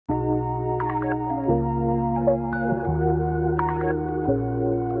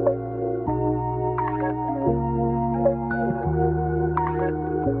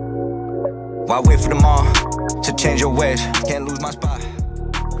Why wait for them all to change your ways? Can't lose my spot.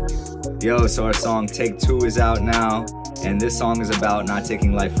 Yo, so our song Take Two is out now, and this song is about not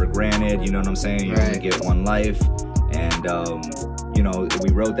taking life for granted. You know what I'm saying? You only get one life, and you know,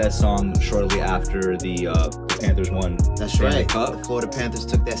 we wrote that song shortly after the Panthers won. That's Stanley right. Cup. The Florida Panthers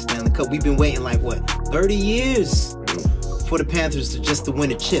took that Stanley Cup. We've been waiting like what, 30 years for the Panthers to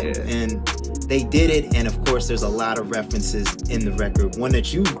win a chip, and they did it. And of course, there's a lot of references in the record. One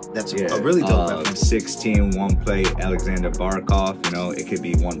that's a really dope reference. 16 one play Alexander Barkov. You know, it could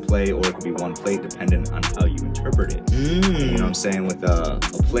be one play or it could be one plate, depending on how you interpret it. You know what I'm saying? With a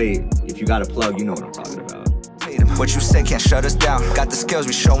plate, if you got a plug, you know what I'm talking about. What you say can't shut us down. Got the skills,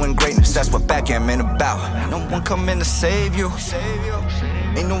 we showing greatness. That's what Bckgmn about. Ain't no one coming to save you.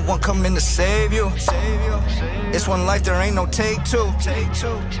 Ain't no one coming to save you. It's one life, there ain't no take two.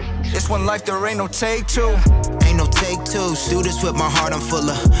 It's one life, there ain't no take two. Ain't no take two. Do this with my heart, I'm full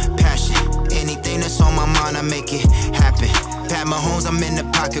of passion. Anything that's on my mind, I make it happen. Pat my homes, I'm in the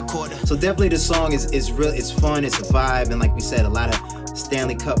pocket quarter. So definitely the song is real, it's fun, it's a vibe, and like we said, a lot of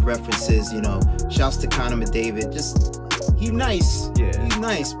Stanley Cup references, you know. Shouts to Connor McDavid. Just, he's nice. Yeah. He's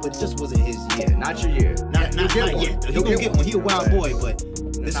nice, but it just wasn't his year. Not your year. Not yet. He'll get one. He's a wild boy, but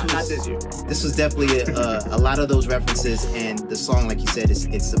this was definitely a lot of those references, and the song, like you said,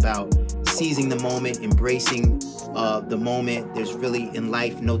 it's about seizing the moment, embracing the moment. There's really, in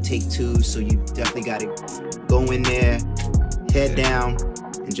life, no take two, so you definitely got to go in there, head down,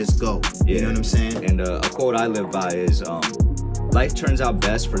 and just go. You know what I'm saying? And a quote I live by is, life turns out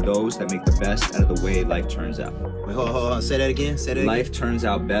best for those that make the best out of the way life turns out. Wait, hold on. Say that again. Life turns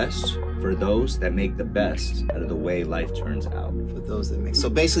out best for those that make the best out of the way life turns out. For those that make. So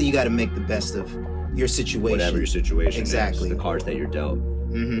basically, you got to make the best of your situation. Whatever your situation exactly. is, the cards that you're dealt.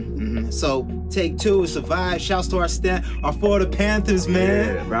 So Take Two, survive. Shouts to our Florida Panthers,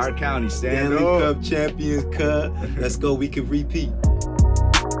 man. Yeah, Broward County, stand Stanley up. Cup, Champions Cup. Let's go. We can repeat.